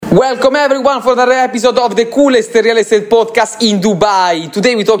Welcome everyone for another episode of the coolest real estate podcast in Dubai.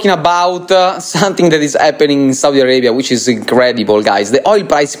 Today we're talking about something that is happening in Saudi Arabia, which is incredible, guys. The oil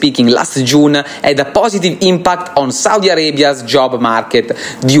price peaking last June had a positive impact on Saudi Arabia's job market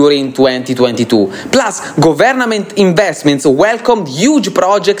during 2022. Plus, government investments welcomed huge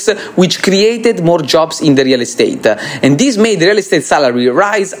projects which created more jobs in the real estate. And this made real estate salary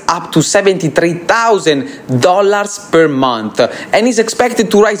rise up to $73,000 per month and is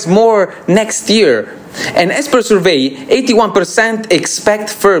expected to rise more next year. And as per survey, 81%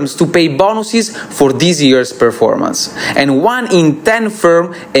 expect firms to pay bonuses for this year's performance. And 1 in 10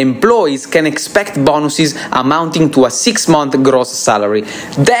 firm employees can expect bonuses amounting to a 6-month gross salary.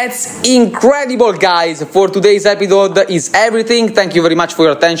 That's incredible, guys. For today's episode is everything. Thank you very much for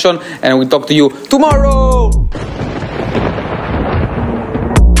your attention, and I will talk to you tomorrow.